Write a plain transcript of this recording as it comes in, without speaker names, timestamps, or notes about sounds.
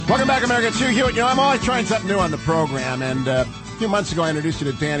Welcome back, America. It's Hugh, Hewitt. You know, I'm always trying something new on the program, and a few months ago I introduced you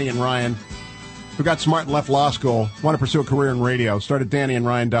to Danny and Ryan, who got smart and left law school, want to pursue a career in radio, started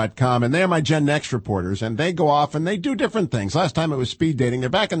DannyandRyan.com, and they are my Gen Next reporters, and they go off and they do different things. Last time it was speed dating. They're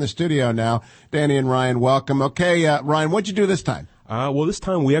back in the studio now. Danny and Ryan, welcome. Okay, Ryan, what'd you do this time? Well, this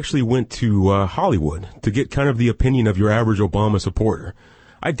time we actually went to Hollywood to get kind of the opinion of your average Obama supporter.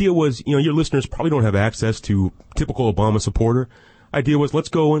 Idea was, you know, your listeners probably don't have access to typical Obama supporter. Idea was, let's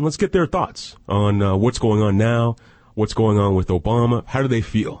go and let's get their thoughts on what's going on now, what's going on with Obama. How do they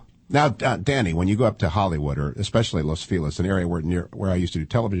feel? Now, Danny, when you go up to Hollywood, or especially Los Feliz, an area where I used to do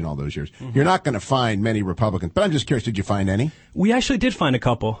television all those years, you're not going to find many Republicans. But I'm just curious, did you find any? We actually did find a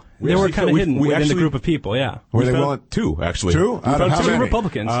couple. They were kind of hidden within the group of people, yeah. Were they willing? Two, actually. Two? We found how two many?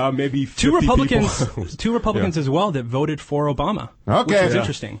 Republicans. Maybe 50 two Republicans. people. Two Republicans as well that voted for Obama. Okay. Which is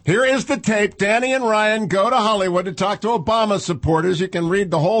interesting. Here is the tape. Danny and Ryan go to Hollywood to talk to Obama supporters. You can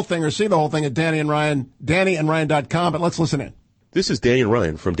read the whole thing or see the whole thing at DannyandRyan.com, but let's listen in. This is Danny and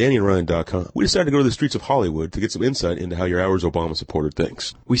Ryan from DannyandRyan.com. We decided to go to the streets of Hollywood to get some insight into how your average Obama supporter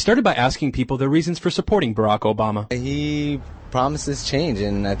thinks. We started by asking people their reasons for supporting Barack Obama. He promises change,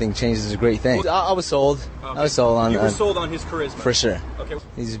 and I think change is a great thing. I was sold. Okay. I was sold on. You were sold on his charisma. For sure. Okay.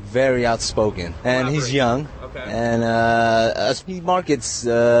 He's very outspoken, and he's young. Okay. And he markets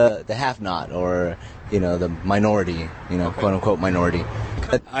the have-not, or the minority, quote unquote minority.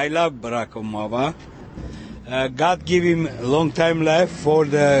 I love Barack Obama. God give him a long time life for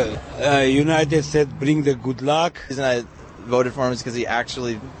the United States, bring the good luck. The reason I voted for him is because he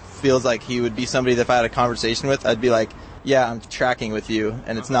actually feels like he would be somebody that if I had a conversation with, I'd be like, yeah, I'm tracking with you,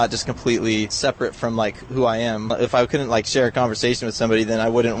 and it's not just completely separate from like who I am. If I couldn't like share a conversation with somebody, then I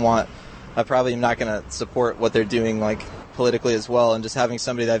probably am not going to support what they're doing like politically as well, and just having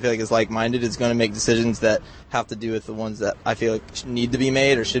somebody that I feel like is like-minded is going to make decisions that have to do with the ones that I feel like need to be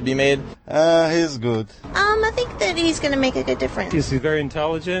made or should be made. He's good. I think that he's going to make a good difference. He's very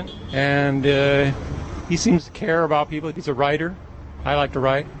intelligent, and he seems to care about people. He's a writer. I like to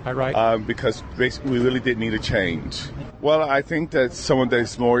write. I write. Because basically we really did need a change. Well, I think that someone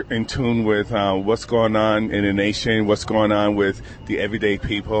that's more in tune with what's going on in the nation, what's going on with the everyday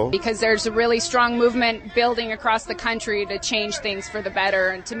people. Because there's a really strong movement building across the country to change things for the better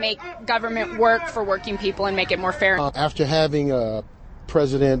and to make government work for working people and make it more fair. After having a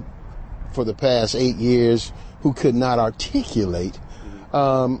president for the past 8 years who could not articulate,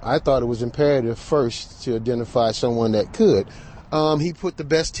 I thought it was imperative first to identify someone that could. He put the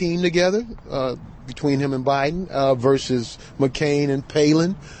best team together between him and Biden versus McCain and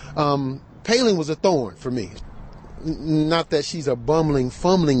Palin. Palin was a thorn for me. Not that she's a bumbling,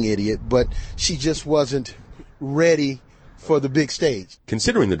 fumbling idiot, but she just wasn't ready for the big stage.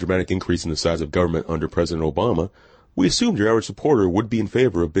 Considering the dramatic increase in the size of government under President Obama, we assumed your average supporter would be in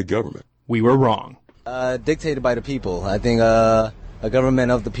favor of big government. We were wrong. Dictated by the people. I think a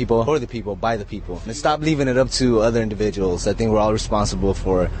government of the people, for the people, by the people. And stop leaving it up to other individuals. I think we're all responsible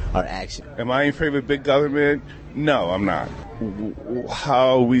for our action. Am I in favor of big government? No, I'm not.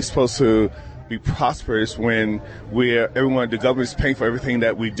 How are we supposed to be prosperous when the government's paying for everything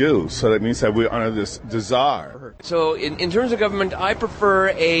that we do? So that means that we're under this desire. So in terms of government, I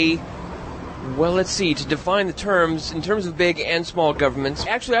prefer to define the terms, in terms of big and small governments,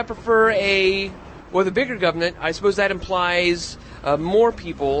 actually I prefer the bigger government. I suppose that implies more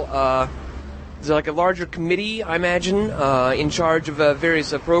people. There's like a larger committee, I imagine, in charge of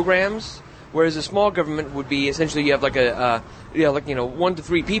various programs, whereas a small government would be essentially you have like 1 to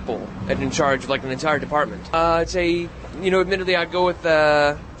 3 people in charge of like an entire department. I'd say, admittedly, I'd go with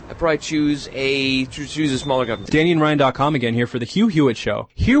I'd probably choose a smaller government. DannyandRyan.com again here for the Hugh Hewitt Show.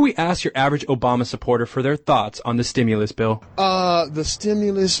 Here we ask your average Obama supporter for their thoughts on the stimulus bill. The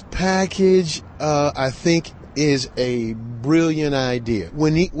stimulus package, I think, is a brilliant idea.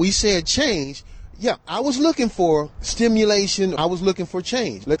 When we said change, yeah, I was looking for stimulation. I was looking for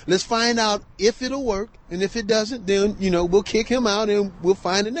change. Let's find out if it'll work, and if it doesn't, then, we'll kick him out and we'll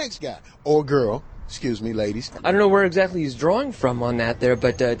find the next guy or girl. Excuse me, ladies. I don't know where exactly he's drawing from on that there,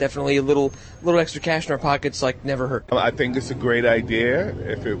 but definitely a little extra cash in our pockets, never hurt. I think it's a great idea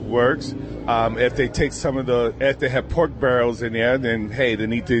if it works. If they take if they have pork barrels in there, then hey, they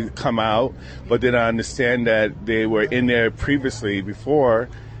need to come out. But then I understand that they were in there previously before,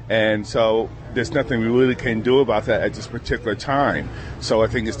 and so there's nothing we really can do about that at this particular time. So I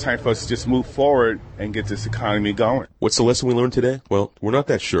think it's time for us to just move forward and get this economy going. What's the lesson we learned today? Well, we're not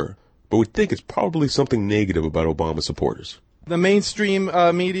that sure, but we think it's probably something negative about Obama supporters. The mainstream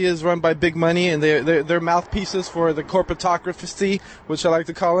media is run by big money, and they're mouthpieces for the corporatocracy, which I like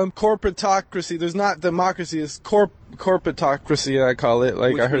to call them. Corporatocracy. There's not democracy. It's corporatocracy. I call it.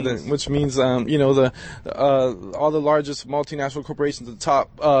 Like, which means all the largest multinational corporations at the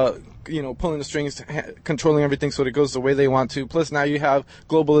top. Pulling the strings, controlling everything so that it goes the way they want to. Plus, now you have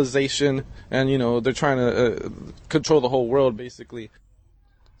globalization, and they're trying to control the whole world, basically.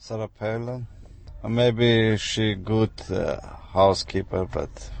 Sarah Palin. Maybe she good housekeeper,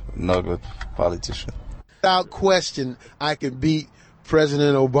 but no good politician. Without question, I can beat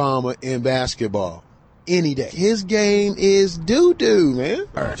President Obama in basketball any day. His game is doo-doo, man.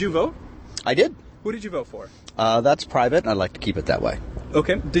 Did you vote? I did. Who did you vote for? That's private, and I'd like to keep it that way.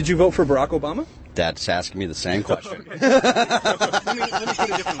 Okay. Did you vote for Barack Obama? That's asking me the same question. Let me put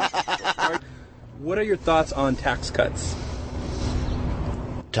it differently. What are your thoughts on tax cuts?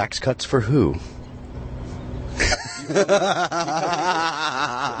 Tax cuts for who? Would you like to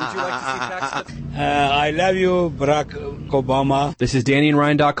see tax cuts? I love you, Barack Obama. This is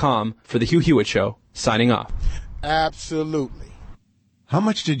DannyandRyan.com for the Hugh Hewitt Show, signing off. Absolutely. How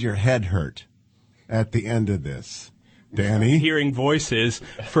much did your head hurt at the end of this, Danny? Hearing voices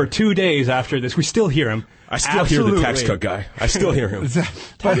for 2 days after this. We still hear him. I still hear the tax cut guy. I still hear him.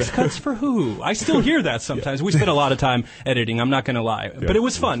 Tax cuts for who? I still hear that sometimes. We spent a lot of time editing, I'm not going to lie. But it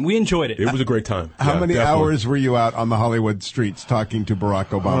was fun. We enjoyed it. It was a great time. How many definitely. hours were you out on the Hollywood streets talking to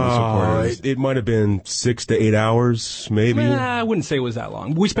Barack Obama supporters? It might have been 6 to 8 hours, maybe. I wouldn't say it was that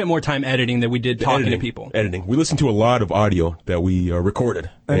long. We spent more time editing than we did talking to people. Editing. We listened to a lot of audio that we recorded.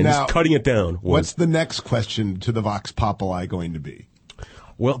 And now, just cutting it down. What's the next question to the Vox Populi going to be?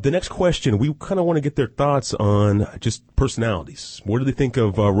 Well, the next question, we kind of want to get their thoughts on just personalities. What do they think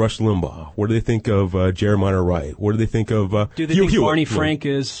of Rush Limbaugh? What do they think of Jeremiah Wright? What do they think of Do they think Barney Frank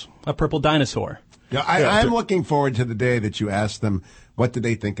is a purple dinosaur? Yeah, I'm looking forward to the day that you ask them, what do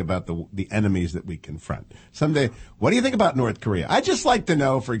they think about the enemies that we confront? Someday, what do you think about North Korea? I'd just like to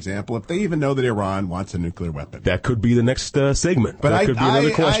know, for example, if they even know that Iran wants a nuclear weapon. That could be the next segment. But that could be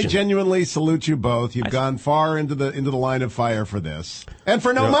another question. I genuinely salute you both. You've gone far into the line of fire for this. And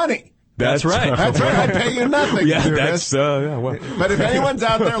for no money. That's right. That's right. I pay you nothing. Yeah, to do that's this. But if anyone's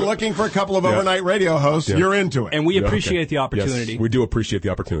out there looking for a couple of overnight radio hosts, you're into it. And we appreciate the opportunity. Yes, we do appreciate the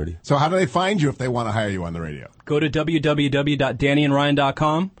opportunity. So how do they find you if they want to hire you on the radio? Go to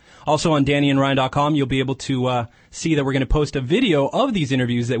www.DannyandRyan.com. Also on DannyandRyan.com, you'll be able to see that we're going to post a video of these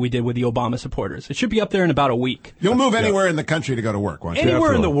interviews that we did with the Obama supporters. It should be up there in about a week. You'll move anywhere in the country to go to work, won't you?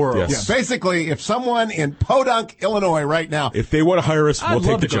 Anywhere in the world. Yes. Yeah, basically, if someone in Podunk, Illinois right now... If they want to hire us, we'll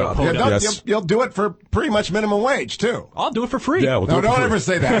take the job. You'll do it for pretty much minimum wage, too. I'll do it for free. Yeah, we'll do it for don't free. ever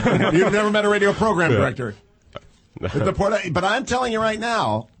say that. You've never met a radio program director. But I'm telling you right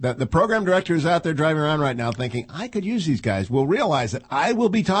now that the program director is out there driving around right now thinking, I could use these guys, will realize that I will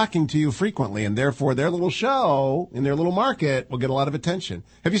be talking to you frequently, and therefore their little show in their little market will get a lot of attention.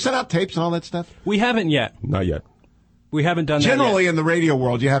 Have you sent out tapes and all that stuff? We haven't yet. Not yet. We haven't done that Generally, yet. in the radio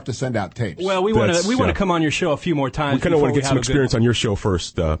world, you have to send out tapes. Well, we want to come on your show a few more times. We kind of want to get some experience on your show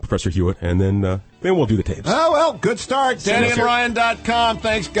first, Professor Hewitt, and then we'll do the tapes. Oh, well, good start. DannyandRyan.com.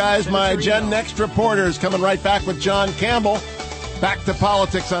 Thanks, guys. My Gen Next reporter is coming right back with John Campbell. Back to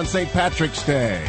politics on St. Patrick's Day.